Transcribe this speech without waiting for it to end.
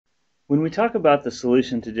When we talk about the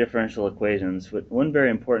solution to differential equations, one very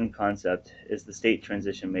important concept is the state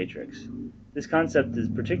transition matrix. This concept is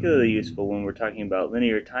particularly useful when we're talking about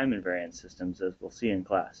linear time-invariant systems, as we'll see in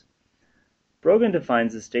class. Brogan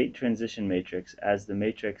defines the state transition matrix as the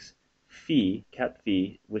matrix phi, cap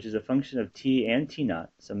phi, which is a function of t and t naught,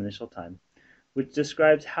 some initial time, which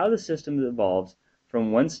describes how the system evolves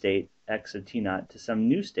from one state, x of t naught, to some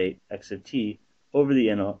new state, x of t, over the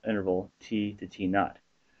interval t to t naught.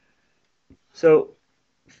 So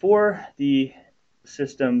for the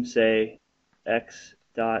system, say x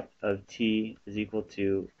dot of t is equal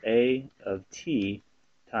to a of t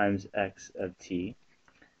times x of t.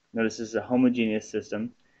 Notice this is a homogeneous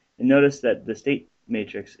system, and notice that the state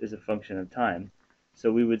matrix is a function of time.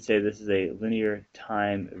 So we would say this is a linear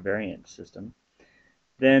time-invariant system.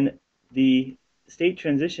 Then the state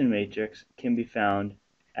transition matrix can be found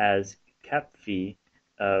as cap phi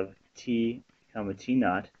of t comma t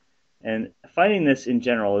naught. And finding this in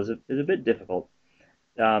general is a bit difficult.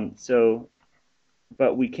 But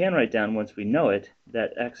we can write down, once we know it,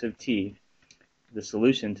 that x of t, the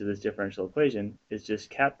solution to this differential equation, is just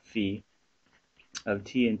cap phi of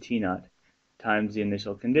t and t naught times the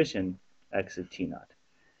initial condition, x of t naught.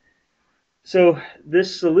 So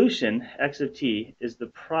this solution, x of t, is the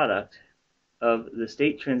product of the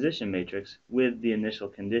state transition matrix with the initial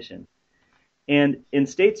condition. And in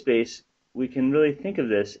state space, we can really think of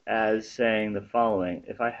this as saying the following.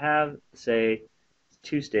 If I have, say,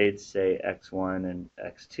 two states, say x1 and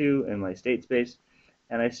x2 in my state space,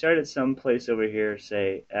 and I start at some place over here,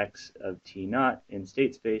 say x of t naught in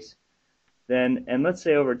state space, then, and let's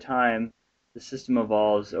say over time, the system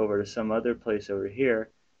evolves over to some other place over here,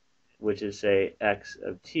 which is, say, x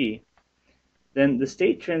of t, then the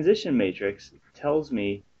state transition matrix tells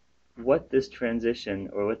me what this transition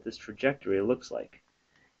or what this trajectory looks like.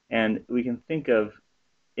 And we can think of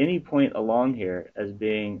any point along here as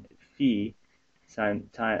being phi,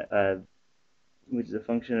 which is a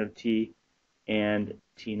function of t and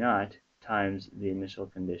t naught times the initial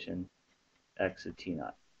condition, x of t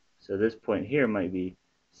naught. So this point here might be,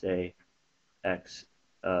 say, x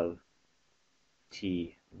of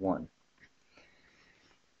t1.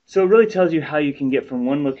 So it really tells you how you can get from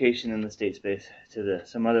one location in the state space to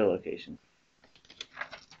some other location.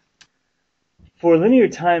 For linear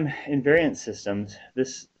time invariant systems,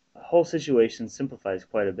 this whole situation simplifies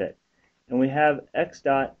quite a bit. And we have x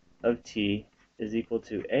dot of t is equal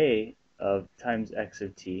to a of times x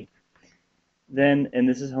of t. Then, and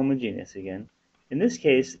this is homogeneous again, in this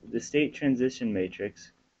case, the state transition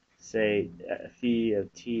matrix, say phi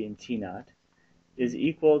of t and t naught, is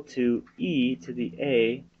equal to e to the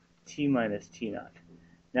a t minus t naught.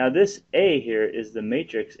 Now this a here is the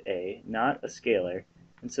matrix A, not a scalar.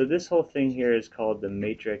 And so this whole thing here is called the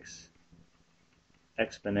matrix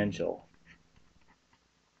exponential.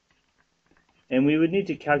 And we would need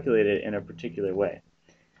to calculate it in a particular way.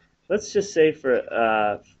 Let's just say,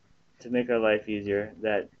 to make our life easier,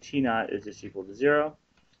 that t naught is just equal to 0.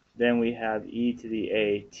 Then we have e to the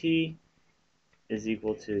a t is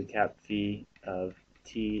equal to cap phi of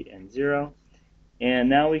t and 0. And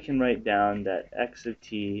now we can write down that x of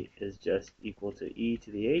t is just equal to e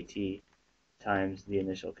to the at times the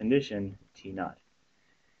initial condition, t naught.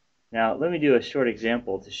 Now let me do a short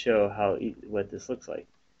example to show what this looks like.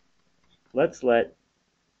 Let's let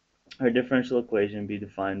our differential equation be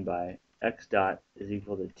defined by x dot is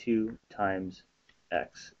equal to 2 times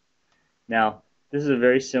x. Now this is a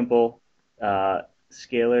very simple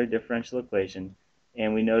scalar differential equation,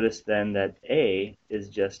 and we notice then that a is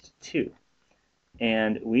just 2.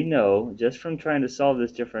 And we know, just from trying to solve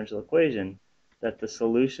this differential equation, that the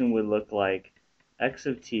solution would look like x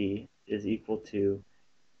of t is equal to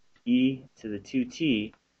e to the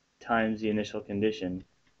 2t times the initial condition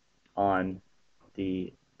on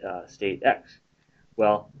the state x.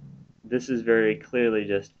 Well, this is very clearly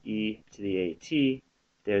just e to the at,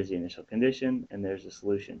 there's the initial condition, and there's the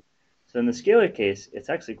solution. So in the scalar case, it's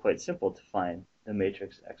actually quite simple to find the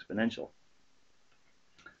matrix exponential.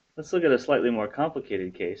 Let's look at a slightly more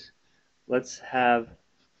complicated case. Let's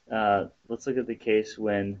look at the case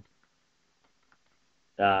when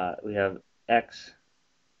we have x1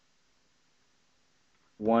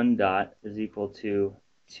 dot is equal to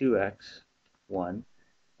 2x1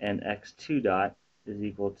 and x2 dot is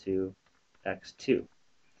equal to x2.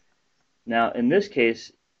 Now in this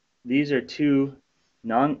case, these are two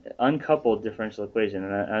uncoupled differential equations,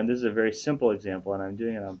 and this is a very simple example, and I'm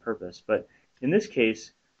doing it on purpose. But in this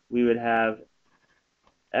case, we would have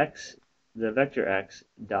the vector x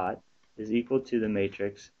dot is equal to the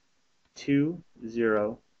matrix 2,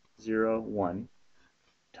 0, 0, 1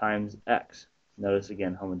 times x. Notice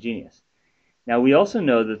again, homogeneous. Now we also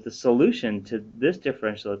know that the solution to this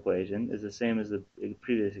differential equation is the same as the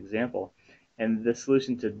previous example, and the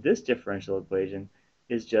solution to this differential equation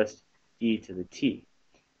is just e to the t.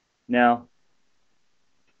 Now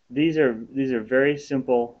these are very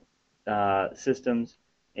simple systems,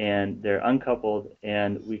 and they're uncoupled,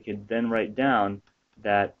 and we can then write down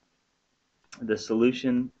that the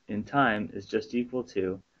solution in time is just equal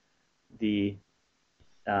to the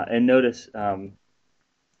and notice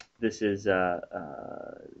this is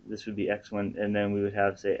this would be x1, and then we would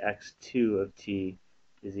have, say, x2 of t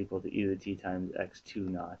is equal to e to the t times x2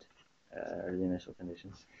 naught, or the initial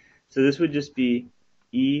condition. So this would just be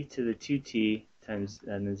e to the 2t times,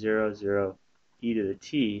 and then 0, 0, e to the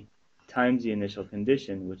t times the initial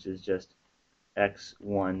condition, which is just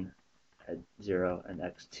x1 at 0 and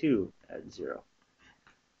x2 at 0,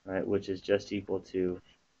 right? Which is just equal to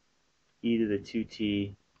e to the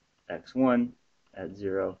 2t x1 at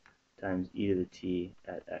 0 times e to the t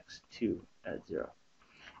at x2 at 0.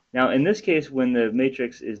 Now in this case, when the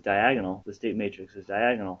matrix is diagonal, the state matrix is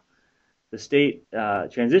diagonal, the state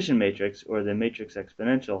transition matrix, or the matrix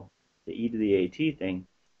exponential, the e to the at thing,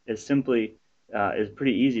 is simply is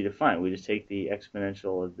pretty easy to find. We just take the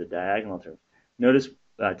exponential of the diagonal term. Notice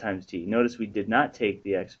times t. Notice we did not take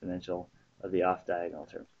the exponential of the off-diagonal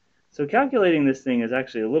term. So calculating this thing is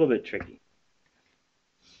actually a little bit tricky.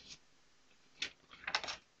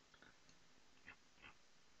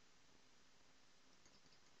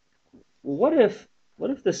 What if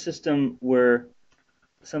the system were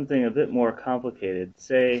something a bit more complicated? Let's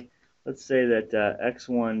say that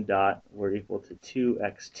x1 dot were equal to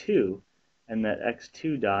 2x2, and that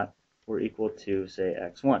x2 dot were equal to, say,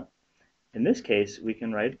 x1. In this case, we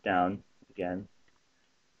can write down again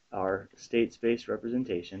our state space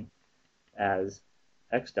representation as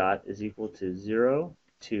x dot is equal to 0,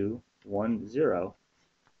 2, 1, 0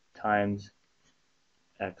 times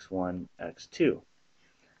x1, x2.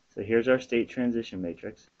 So here's our state transition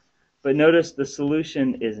matrix. But notice the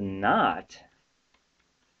solution is not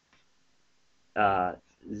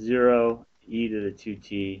 0 e to the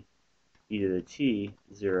 2t e to the t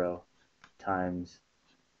 0 times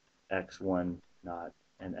x1 naught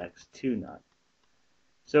and x2 naught.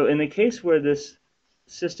 So in the case where this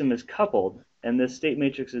system is coupled and this state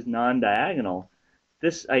matrix is non-diagonal,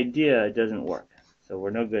 this idea doesn't work. So we're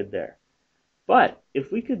no good there. But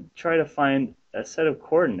if we could try to find a set of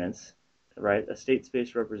coordinates, right, a state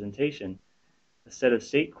space representation, a set of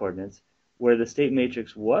state coordinates where the state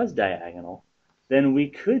matrix was diagonal, then we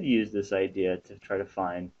could use this idea to try to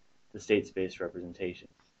find the state space representation.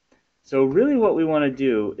 So really what we want to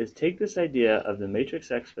do is take this idea of the matrix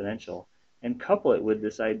exponential and couple it with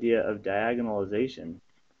this idea of diagonalization,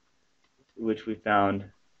 which we found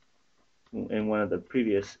in one of the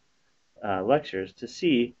previous lectures, to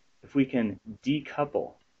see if we can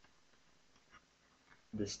decouple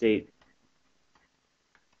the states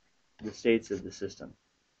of the system.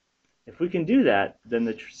 If we can do that, then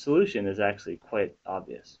the solution is actually quite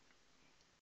obvious.